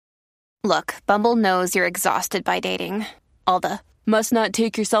Look, Bumble knows you're exhausted by dating. All the must not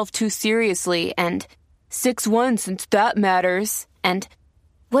take yourself too seriously and 6'1" since that matters. And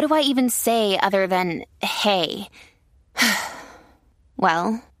what do I even say other than hey?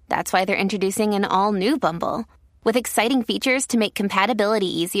 Well, that's why they're introducing an all-new Bumble with exciting features to make compatibility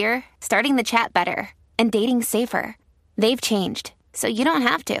easier, starting the chat better, and dating safer. They've changed, so you don't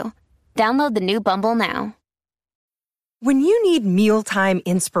have to. Download the new Bumble now. When you need mealtime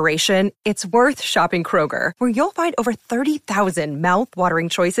inspiration, it's worth shopping Kroger, where you'll find over 30,000 mouth-watering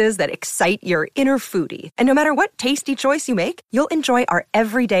choices that excite your inner foodie. And no matter what tasty choice you make, you'll enjoy our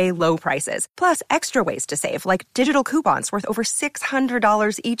everyday low prices, plus extra ways to save, like digital coupons worth over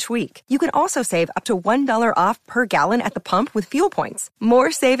 $600 each week. You can also save up to $1 off per gallon at the pump with fuel points.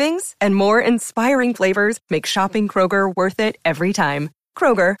 More savings and more inspiring flavors make shopping Kroger worth it every time.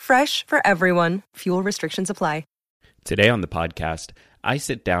 Kroger, fresh for everyone. Fuel restrictions apply. Today on the podcast, I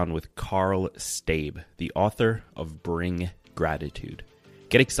sit down with Karl Staib, the author of Bring Gratitude.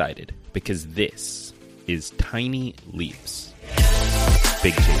 Get excited, because this is Tiny Leaps.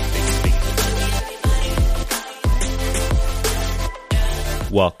 Big change, big change.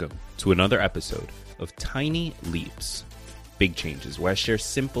 Welcome to another episode of Tiny Leaps, Big Changes, where I share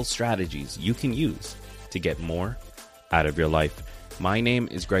simple strategies you can use to get more out of your life. My name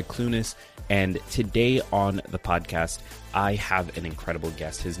is Greg Clunis, and today on the podcast, I have an incredible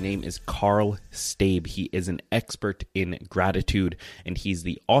guest. His name is Karl Staib. He is an expert in gratitude, and he's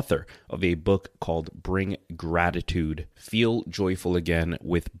the author of a book called Bring Gratitude, Feel Joyful Again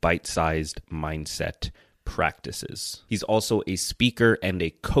with Bite-Sized Mindset Practices. He's also a speaker and a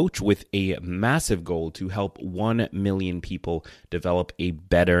coach with a massive goal to help 1 million people develop a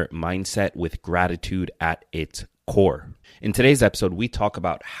better mindset with gratitude at its core. In today's episode, we talk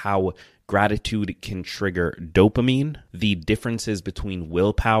about how gratitude can trigger dopamine, the differences between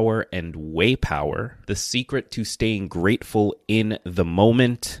willpower and way power, the secret to staying grateful in the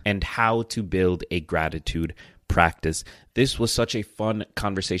moment, and how to build a gratitude practice. This was such a fun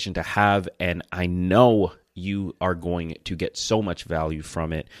conversation to have, and I know you are going to get so much value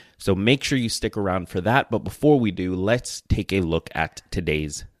from it. So make sure you stick around for that. But before we do, let's take a look at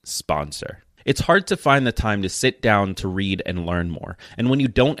today's sponsor. It's hard to find the time to sit down to read and learn more. And when you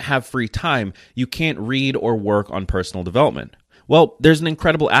don't have free time, you can't read or work on personal development. Well, there's an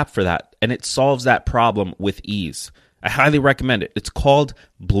incredible app for that, and it solves that problem with ease. I highly recommend it. It's called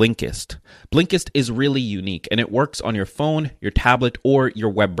Blinkist. Blinkist is really unique, and it works on your phone, your tablet, or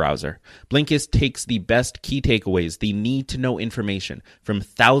your web browser. Blinkist takes the best key takeaways, the need-to-know information from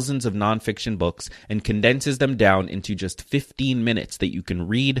thousands of nonfiction books, and condenses them down into just 15 minutes that you can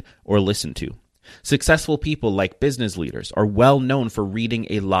read or listen to. Successful people like business leaders are well known for reading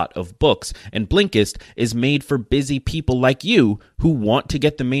a lot of books, and Blinkist is made for busy people like you who want to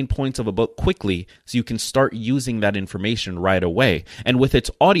get the main points of a book quickly so you can start using that information right away. And with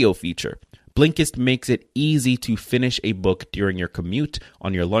its audio feature, Blinkist makes it easy to finish a book during your commute,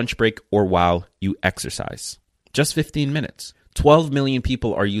 on your lunch break, or while you exercise. Just 15 minutes. 12 million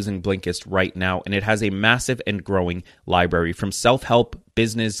people are using Blinkist right now, and it has a massive and growing library from self-help,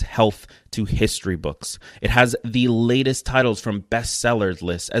 business, health, to history books. It has the latest titles from bestsellers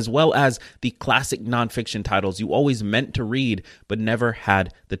lists, as well as the classic nonfiction titles you always meant to read but never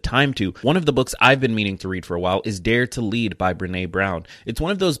had the time to. One of the books I've been meaning to read for a while is Dare to Lead by Brené Brown. It's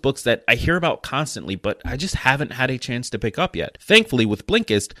one of those books that I hear about constantly, but I just haven't had a chance to pick up yet. Thankfully, with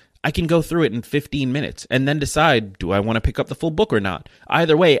Blinkist, I can go through it in 15 minutes and then decide, do I want to pick up the full book or not?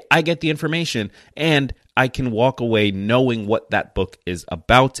 Either way, I get the information and I can walk away knowing what that book is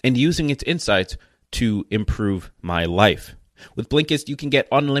about and using its insights to improve my life. With Blinkist, you can get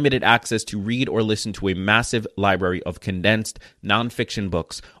unlimited access to read or listen to a massive library of condensed nonfiction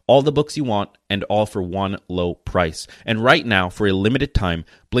books, all the books you want, and all for one low price. And right now, for a limited time,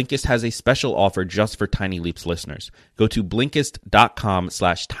 Blinkist has a special offer just for Tiny Leaps listeners. Go to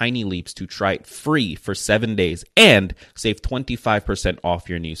Blinkist.com/tinyleaps to try it free for 7 days and save 25% off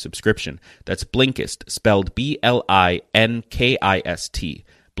your new subscription. That's Blinkist, spelled Blinkist.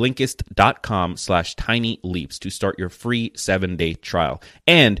 Blinkist.com/tinyleaps to start your free 7-day trial.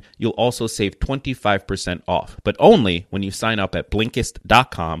 And you'll also save 25% off, but only when you sign up at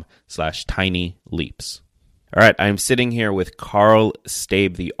Blinkist.com/tinyleaps. All right, I'm sitting here with Karl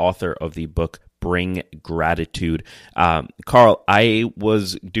Staib, the author of the book Bring Gratitude. Karl, I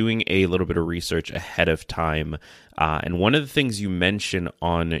was doing a little bit of research ahead of time, and one of the things you mention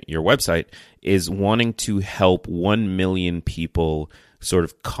on your website is wanting to help 1 million people sort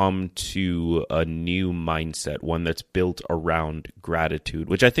of come to a new mindset, one that's built around gratitude,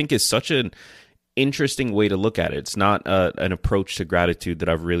 which I think is such an interesting way to look at it. It's not an approach to gratitude that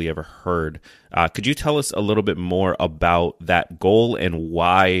I've really ever heard. Could you tell us a little bit more about that goal and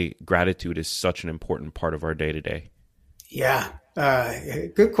why gratitude is such an important part of our day-to-day? Yeah,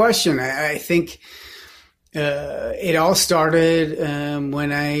 good question. I think it all started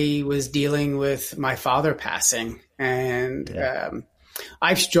when I was dealing with my father passing. And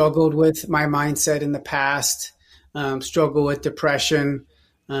I've struggled with my mindset in the past, struggled with depression,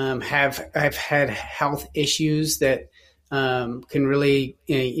 I've had health issues that can really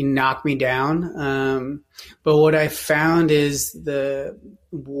knock me down. But what I found is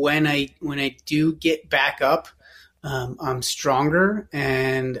when I do get back up, I'm stronger,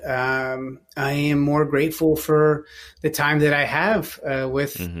 and I am more grateful for the time that I have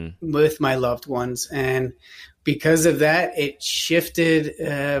with my loved ones. And because of that, it shifted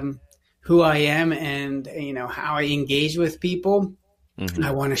who I am and how I engage with people. Mm-hmm.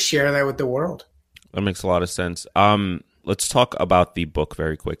 I want to share that with the world. That makes a lot of sense. Let's talk about the book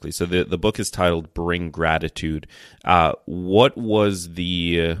very quickly. So the book is titled Bring Gratitude. What was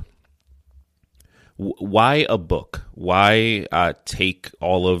why a book? Why take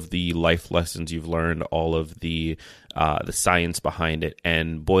all of the life lessons you've learned, all of the science behind it,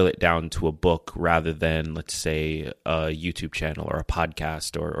 and boil it down to a book rather than, let's say, a YouTube channel or a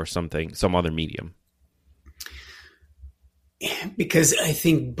podcast or something, some other medium? Because I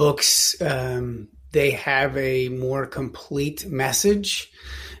think books, they have a more complete message.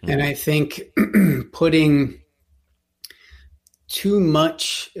 Mm-hmm. And I think putting too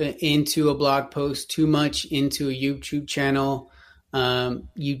much into a blog post, too much into a YouTube channel,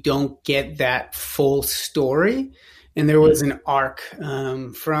 you don't get that full story. And there was an arc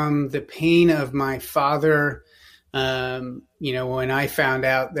from the pain of my father. When I found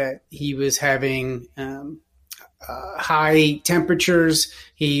out that he was having high temperatures,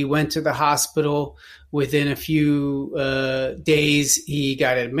 he went to the hospital. Within a few days, he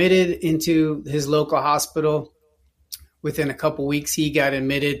got admitted into his local hospital. Within a couple weeks, he got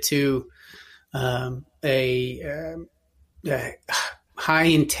admitted to a high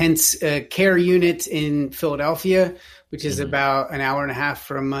intense care unit in Philadelphia, which is about an hour and a half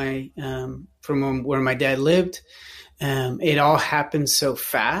from where my dad lived. It all happened so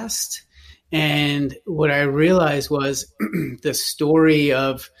fast. And what I realized was the story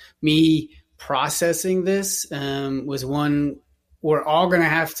of me processing this was one we're all going to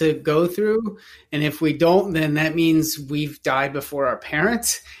have to go through. And if we don't, then that means we've died before our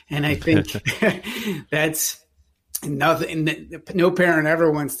parents. And I think that's nothing. No parent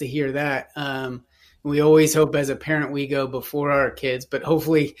ever wants to hear that. We always hope as a parent we go before our kids, but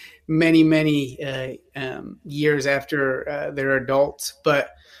hopefully many, many years after they're adults.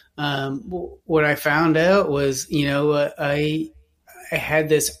 But what I found out was, I had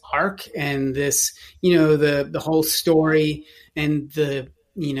this arc and this, the whole story, and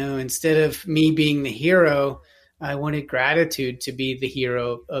instead of me being the hero, I wanted gratitude to be the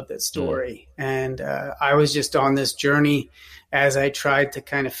hero of that story. And I was just on this journey as I tried to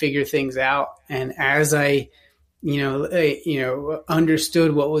kind of figure things out. And as I,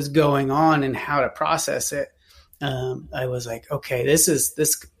 understood what was going on and how to process it, I was like, okay,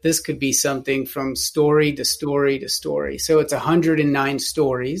 this could be something from story to story to story. So it's 109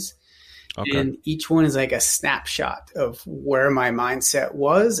 stories. Okay. And each one is like a snapshot of where my mindset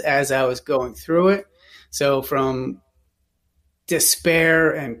was as I was going through it. So from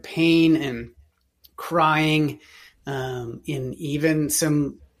despair and pain and crying, in even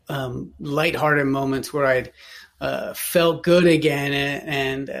some lighthearted moments where I'd felt good again,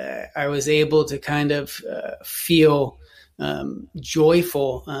 and I was able to kind of feel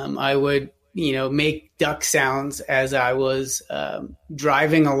joyful. I would make duck sounds as I was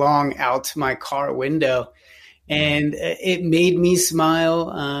driving along out my car window, and it made me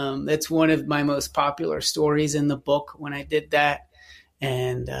smile. That's one of my most popular stories in the book when I did that.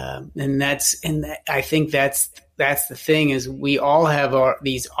 And I think that's the thing, is we all have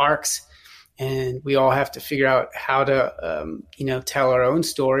these arcs, and we all have to figure out how to, tell our own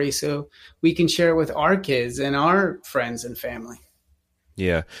story so we can share it with our kids and our friends and family.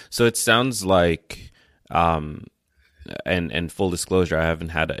 Yeah. So it sounds like, and full disclosure, I haven't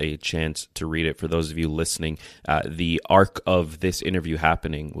had a chance to read it. For those of you listening, the arc of this interview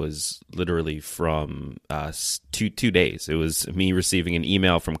happening was literally from 2 days. It was me receiving an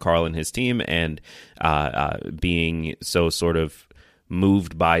email from Karl and his team, and being so sort of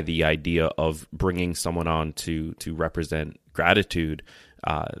moved by the idea of bringing someone on to represent gratitude,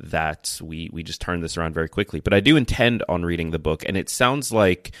 that we just turned this around very quickly. But I do intend on reading the book, and it sounds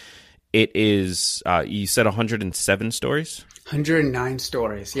like it is, you said 107 stories? 109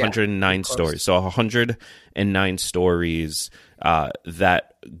 stories. Yeah. 109 stories. So 109 stories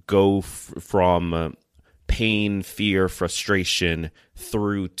that go from pain, fear, frustration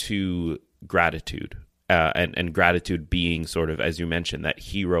through to gratitude. And gratitude being sort of, as you mentioned, that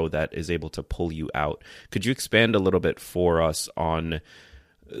hero that is able to pull you out. Could you expand a little bit for us on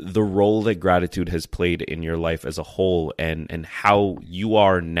the role that gratitude has played in your life as a whole, and how you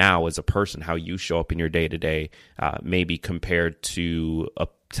are now as a person, how you show up in your day-to-day, maybe compared to a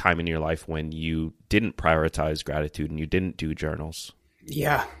time in your life when you didn't prioritize gratitude and you didn't do journals?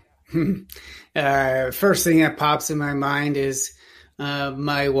 Yeah. First thing that pops in my mind is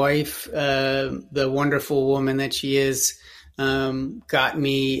my wife, the wonderful woman that she is, got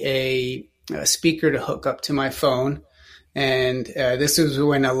me a speaker to hook up to my phone. And this was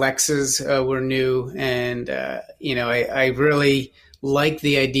when Alexas were new. And, I really like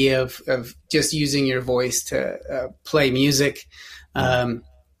the idea of just using your voice to play music. But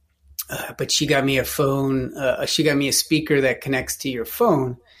she got me a phone. She got me a speaker that connects to your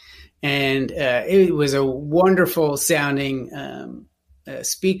phone. And it was a wonderful sounding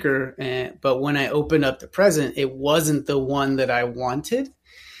speaker. But when I opened up the present, it wasn't the one that I wanted.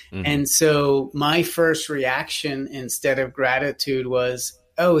 Mm-hmm. And so my first reaction instead of gratitude was,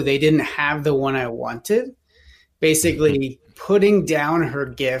 oh, they didn't have the one I wanted. Basically putting down her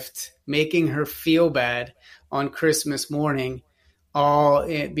gift, making her feel bad on Christmas morning, all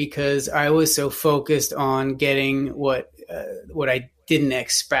because I was so focused on getting what I didn't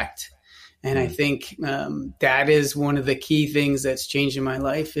expect. And I think that is one of the key things that's changed in my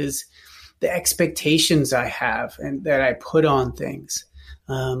life is the expectations I have and that I put on things.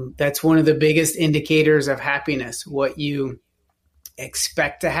 That's one of the biggest indicators of happiness, what you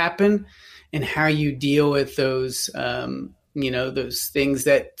expect to happen and how you deal with those, those things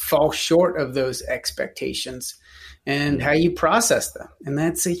that fall short of those expectations and how you process them. And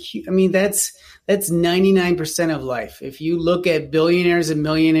that's that's 99% of life. If you look at billionaires and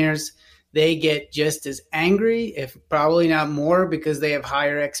millionaires, they get just as angry, if probably not more, because they have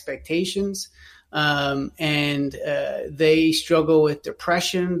higher expectations. And they struggle with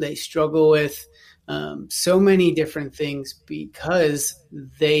depression. They struggle with so many different things because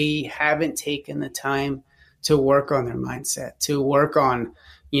they haven't taken the time to work on their mindset, to work on,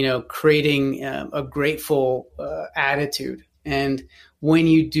 creating a grateful attitude. And when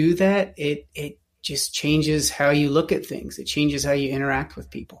you do that, it just changes how you look at things. It changes how you interact with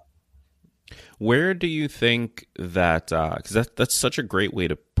people. Where do you think that, because that's such a great way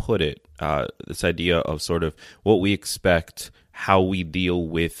to put it, this idea of sort of what we expect, how we deal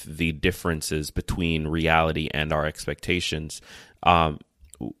with the differences between reality and our expectations.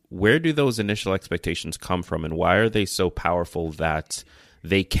 Where do those initial expectations come from, and why are they so powerful that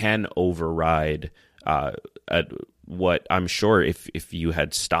they can override what I'm sure if you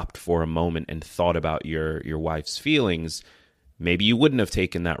had stopped for a moment and thought about your wife's feelings, maybe you wouldn't have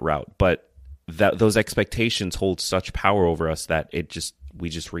taken that route, but that those expectations hold such power over us that we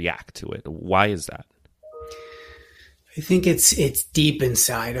just react to it. Why is that? I think it's deep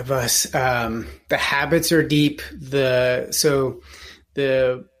inside of us. The habits are deep.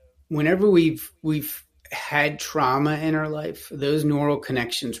 Whenever we've had trauma in our life, those neural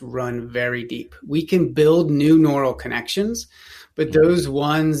connections run very deep. We can build new neural connections, but those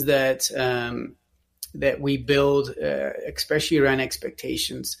ones that we build, especially around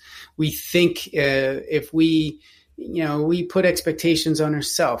expectations, we think if we put expectations on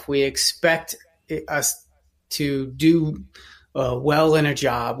ourselves, we expect us to do well in a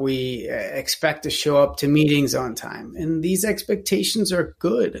job. We expect to show up to meetings on time. And these expectations are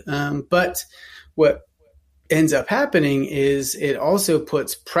good. But what ends up happening is it also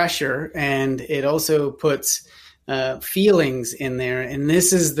puts pressure and it also puts feelings in there. And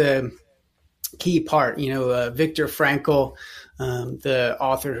this is the key part. Viktor Frankl, the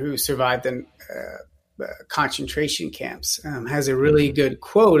author who survived in concentration camps, has a really good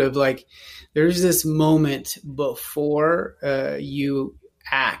quote of like, there's this moment before you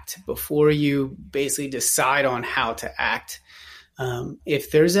act, before you basically decide on how to act.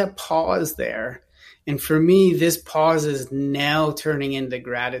 If there's a pause there, and for me, this pause is now turning into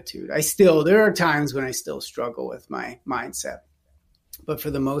gratitude. There are times when I still struggle with my mindset, but for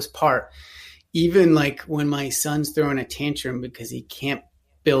the most part, even like when my son's throwing a tantrum because he can't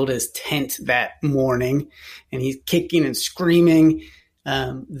build his tent that morning and he's kicking and screaming,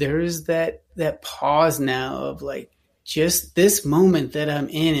 there's that pause now of like, just this moment that I'm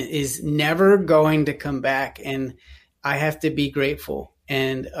in is never going to come back. And I have to be grateful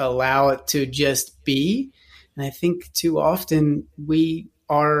and allow it to just be. And I think too often we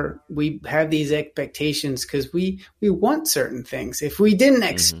we have these expectations because we want certain things. If we didn't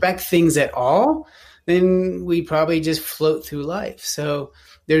expect things at all, then we probably just float through life. So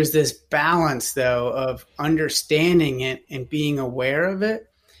there's this balance, though, of understanding it and being aware of it,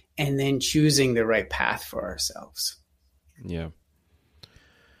 and then choosing the right path for ourselves. Yeah.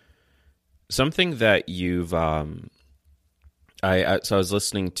 Something that you've, so I was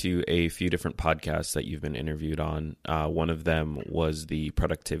listening to a few different podcasts that you've been interviewed on. One of them was The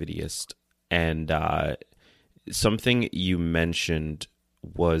Productivityist, and something you mentioned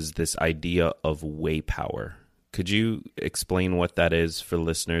was this idea of way power. Could you explain what that is for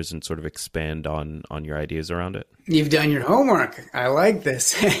listeners and sort of expand on your ideas around it? You've done your homework. I like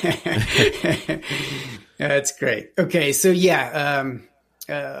this. That's great. Okay, so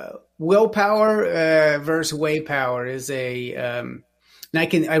willpower versus way power is and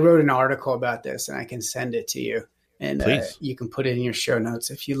I wrote an article about this, and I can send it to you, and you can put it in your show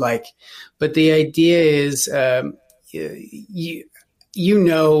notes if you like. But the idea is, when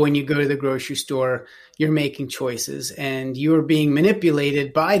you go to the grocery store, you're making choices, and you're being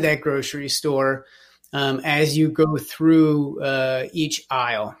manipulated by that grocery store as you go through each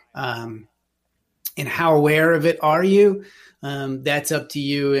aisle. And how aware of it are you? That's up to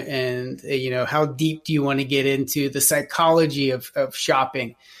you. And, how deep do you want to get into the psychology of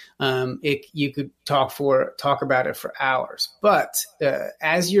shopping? You could talk about it for hours. But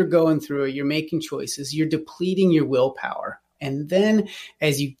as you're going through it, you're making choices, you're depleting your willpower. And then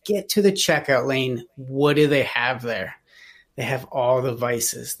as you get to the checkout lane, what do they have there? They have all the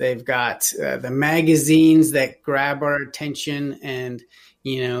vices. They've got the magazines that grab our attention and,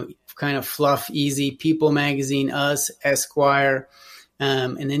 kind of fluff, easy. People Magazine, Us, Esquire.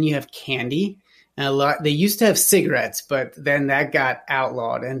 And then you have candy. They used to have cigarettes, but then that got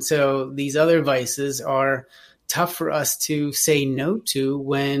outlawed. And so these other vices are tough for us to say no to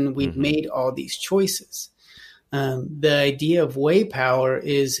when we've made all these choices. The idea of way power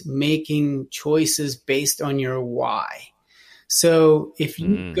is making choices based on your why. So if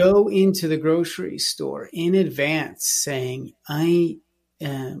you go into the grocery store in advance saying,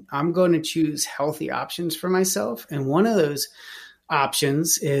 I'm going to choose healthy options for myself, and one of those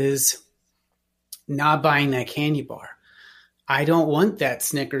options is not buying that candy bar. I don't want that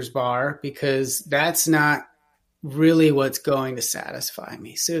Snickers bar because that's not really what's going to satisfy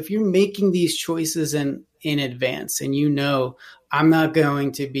me. So if you're making these choices in advance and I'm not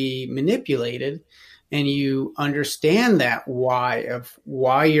going to be manipulated, and you understand that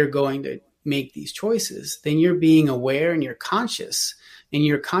why you're going to make these choices, then you're being aware and you're conscious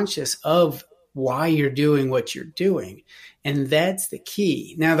of why you're doing what you're doing. And that's the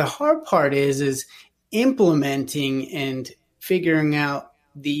key. Now, the hard part is implementing and figuring out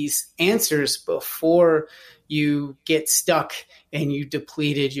these answers before you get stuck and you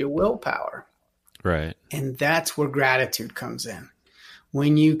depleted your willpower. Right. And that's where gratitude comes in.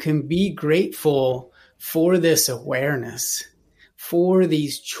 When you can be grateful for this awareness, for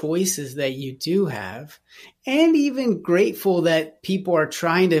these choices that you do have, and even grateful that people are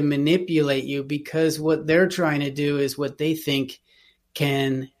trying to manipulate you because what they're trying to do is what they think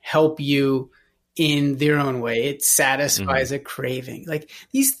can help you in their own way. It satisfies a craving. Like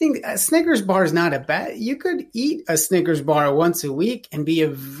these things, a Snickers bar is not you could eat a Snickers bar once a week and be a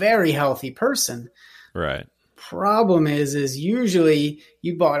very healthy person. Right. Problem is usually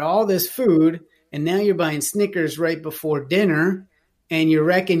you bought all this food and now you're buying Snickers right before dinner and you're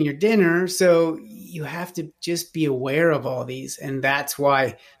wrecking your dinner. So you have to just be aware of all these. And that's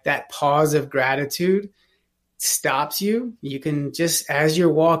why that pause of gratitude stops you. You can just, as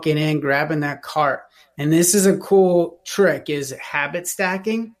you're walking in, grabbing that cart. And this is a cool trick, is habit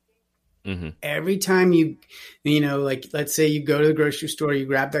stacking. Every time like let's say you go to the grocery store, you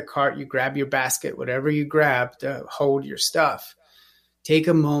grab that cart, you grab your basket, whatever you grab to hold your stuff. Take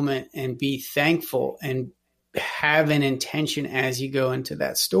a moment and be thankful and have an intention as you go into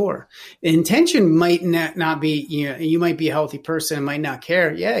that store. The intention might not be, you might be a healthy person and might not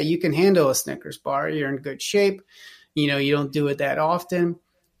care. Yeah, you can handle a Snickers bar. You're in good shape. You don't do it that often,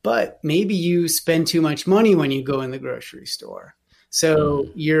 but maybe you spend too much money when you go in the grocery store. So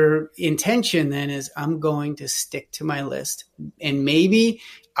your intention then is, I'm going to stick to my list, and maybe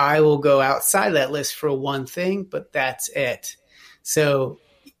I will go outside that list for one thing, but that's it. So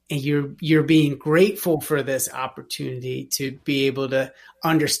you're being grateful for this opportunity to be able to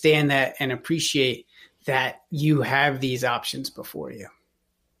understand that and appreciate that you have these options before you.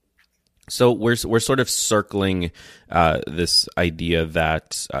 So we're sort of circling this idea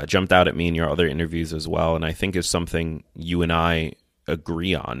that jumped out at me in your other interviews as well, and I think is something you and I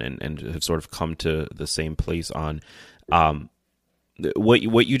agree on and have sort of come to the same place on. what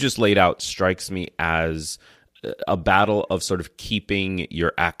you just laid out strikes me as a battle of sort of keeping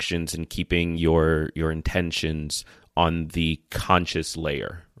your actions and keeping your intentions on the conscious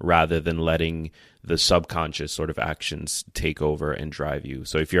layer rather than letting the subconscious sort of actions take over and drive you.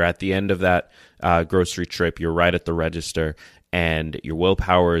 So if you're at the end of that grocery trip, you're right at the register and your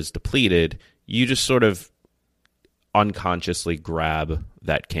willpower is depleted, you just sort of unconsciously grab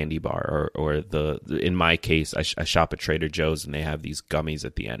that candy bar or the in my case, I shop at Trader Joe's and they have these gummies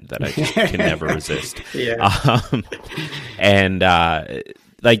at the end that I just can never resist. Yeah. And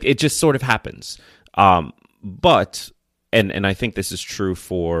like it just sort of happens. But I think this is true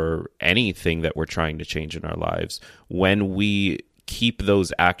for anything that we're trying to change in our lives. When we keep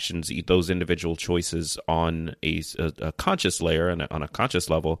those actions, those individual choices on a conscious layer and on a conscious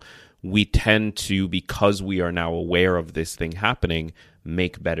level, we tend to, because we are now aware of this thing happening,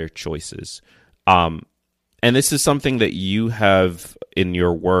 make better choices. And this is something that you have in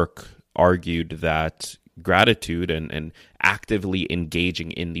your work argued that gratitude and actively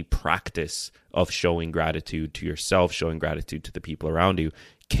engaging in the practice of showing gratitude to yourself, showing gratitude to the people around you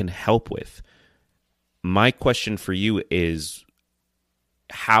can help with. My question for you is,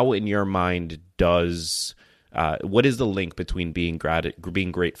 how in your mind does what is the link between being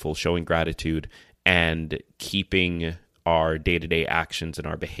grateful, showing gratitude, and keeping our day-to-day actions and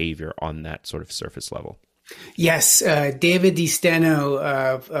our behavior on that sort of surface level? Yes, David DiSteno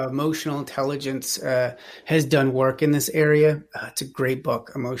of Emotional Intelligence has done work in this area. It's a great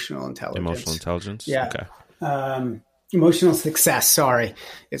book, Emotional Intelligence. Emotional Intelligence? Yeah. Okay. Emotional Success, sorry.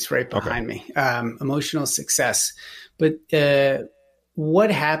 It's right behind me. Emotional Success. But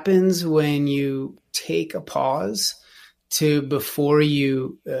what happens when you take a pause before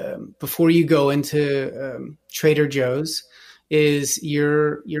you go into Trader Joe's is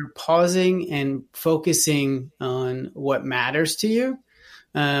you're pausing and focusing on what matters to you,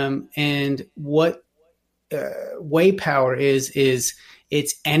 and what way power is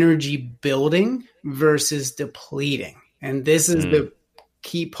it's energy building versus depleting. And this is the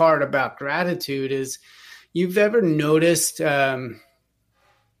key part about gratitude is you've ever noticed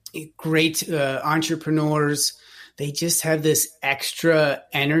great entrepreneurs, they just have this extra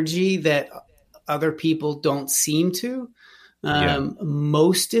energy that other people don't seem to.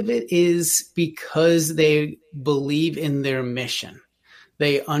 Most of it is because they believe in their mission.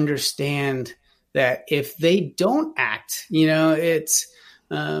 They understand that if they don't act, it's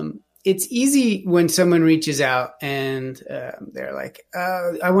easy when someone reaches out and they're like,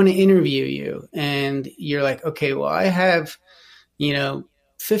 I want to interview you. And you're like, okay, well, I have,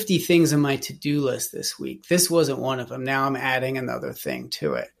 50 things on my to-do list this week. This wasn't one of them. Now I'm adding another thing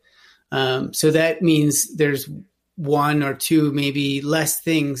to it. So that means there's one or two, maybe less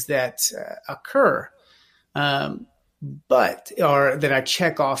things that occur, but that I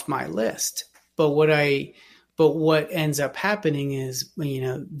check off my list. But what ends up happening is,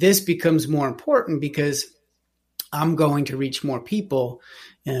 this becomes more important because I'm going to reach more people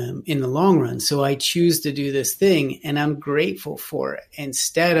in the long run. So I choose to do this thing and I'm grateful for it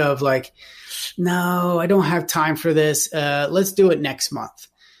instead of like, no, I don't have time for this. Let's do it next month.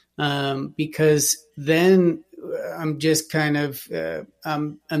 Because then I'm just kind of,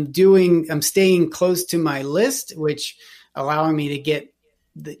 I'm staying close to my list, which allowing me to get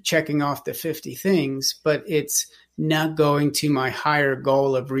checking off the 50 things, but it's not going to my higher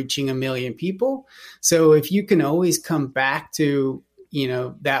goal of reaching 1 million people. So if you can always come back to,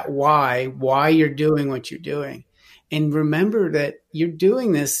 that why you're doing what you're doing, and remember that you're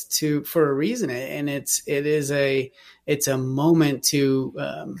doing this for a reason. And it's a moment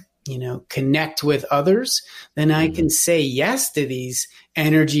to, connect with others, then I can say yes to these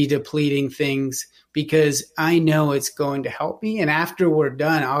energy depleting things because I know it's going to help me. And after we're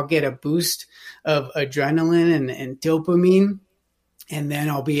done, I'll get a boost of adrenaline and dopamine. And then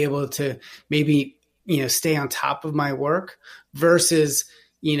I'll be able to maybe, stay on top of my work versus,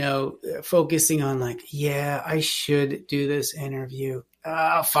 focusing on like, yeah, I should do this interview.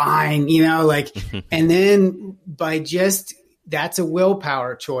 Fine. And then that's a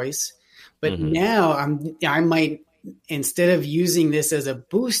willpower choice. But now I might, instead of using this as a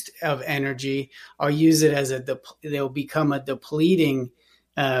boost of energy, I'll use it as they'll become a depleting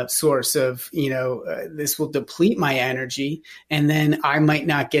source of, this will deplete my energy. And then I might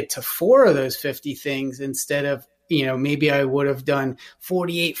not get to 4 of those 50 things instead of, maybe I would have done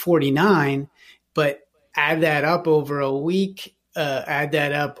 48, 49, but add that up over a week, add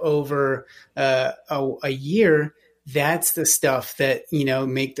that up over a year. That's the stuff that,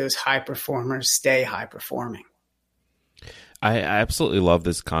 make those high performers stay high performing. I absolutely love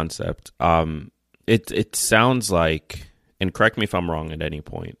this concept. It sounds like and correct me if I'm wrong at any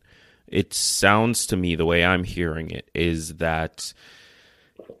point, it sounds to me, the way I'm hearing it, is that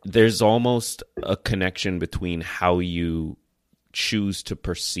there's almost a connection between how you choose to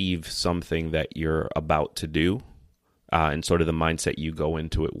perceive something that you're about to do and sort of the mindset you go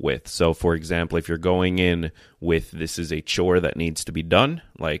into it with. So, for example, if you're going in with this is a chore that needs to be done,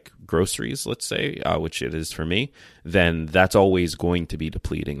 like groceries, let's say, which it is for me, then that's always going to be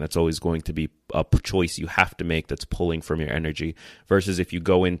depleting. That's always going to be a choice you have to make that's pulling from your energy. Versus if you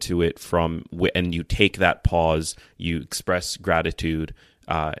go into it and you take that pause, you express gratitude,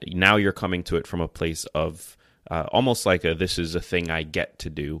 now you're coming to it from a place of almost like this is a thing I get to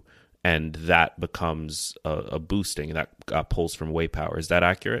do. And that becomes a boosting that pulls from way power. Is that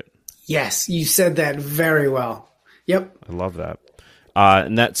accurate? Yes, you said that very well. Yep. I love that.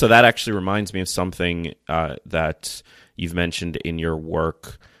 And that actually reminds me of something that you've mentioned in your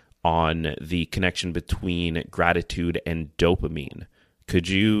work on the connection between gratitude and dopamine. Could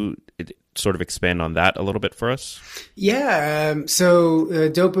you sort of expand on that a little bit for us? Yeah. So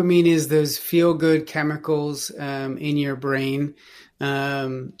dopamine is those feel-good chemicals in your brain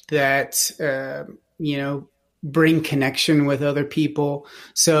that, bring connection with other people.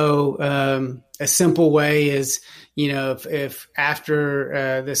 So a simple way is, if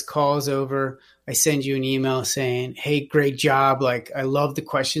after this call is over, I send you an email saying, hey, great job. Like, I love the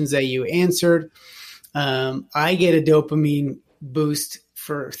questions that you answered. I get a dopamine boost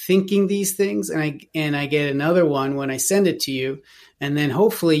for thinking these things. And I get another one when I send it to you. And then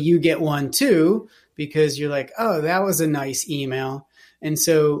hopefully you get one too, because you're like, oh, that was a nice email. And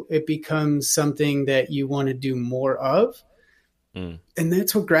so it becomes something that you want to do more of. And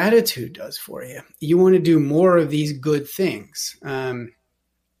that's what gratitude does for you. You want to do more of these good things. Whenever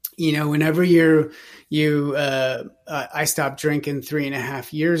I stopped drinking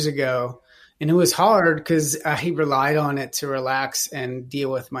 3.5 years ago, and it was hard because I relied on it to relax and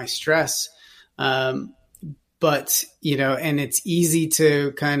deal with my stress. And it's easy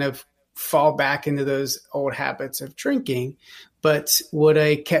to kind of fall back into those old habits of drinking. But what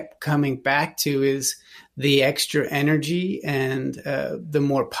I kept coming back to is the extra energy and the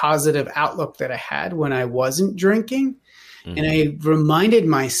more positive outlook that I had when I wasn't drinking. Mm-hmm. And I reminded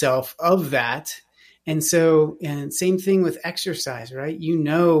myself of that. And same thing with exercise, right?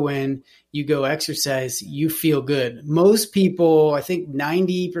 When you go exercise, you feel good. Most people, I think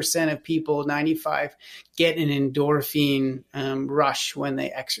 90% of people, 95, get an endorphin rush when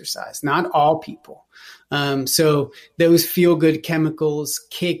they exercise. Not all people. So those feel good chemicals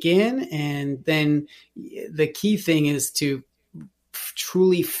kick in. And then the key thing is to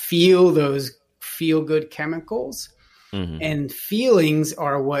truly feel those feel good chemicals. Mm-hmm. And feelings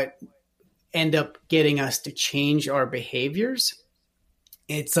are what end up getting us to change our behaviors.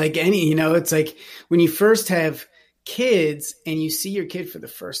 It's like it's like when you first have kids and you see your kid for the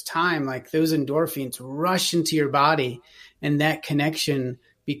first time, like those endorphins rush into your body and that connection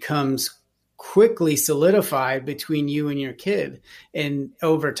becomes quickly solidified between you and your kid. And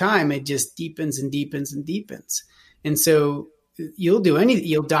over time, it just deepens and deepens and deepens. And so you'll do anything,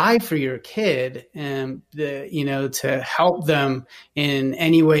 you'll die for your kid and to help them in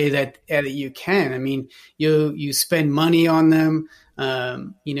any way that you can. I mean, you spend money on them.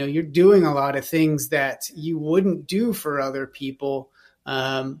 You're doing a lot of things that you wouldn't do for other people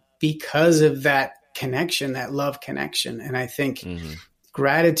because of that connection, that love connection. And I think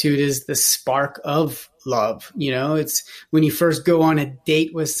gratitude is the spark of love. It's when you first go on a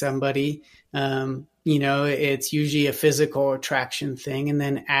date with somebody, it's usually a physical attraction thing. And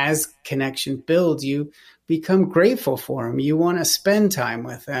then as connection builds, you become grateful for them. You want to spend time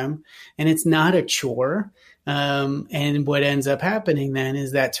with them, and it's not a chore. And what ends up happening then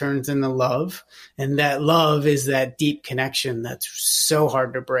is that turns into love. And that love is that deep connection that's so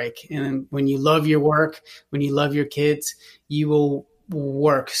hard to break. And when you love your work, when you love your kids, you will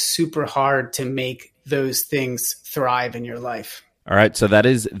work super hard to make those things thrive in your life. All right, so that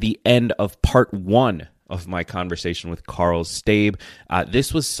is the end of part 1 of my conversation with Karl Staib.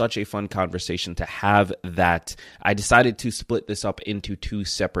 This was such a fun conversation to have that I decided to split this up into 2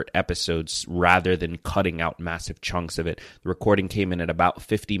 separate episodes rather than cutting out massive chunks of it. The recording came in at about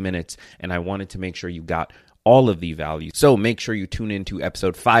 50 minutes, and I wanted to make sure you got all of the value. So make sure you tune in to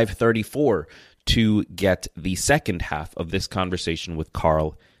episode 534 to get the second half of this conversation with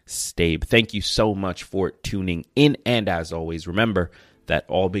Karl Staib. Thank you so much for tuning in. And as always, remember that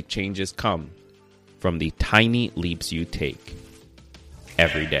all big changes come from the tiny leaps you take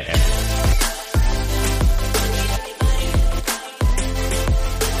every day.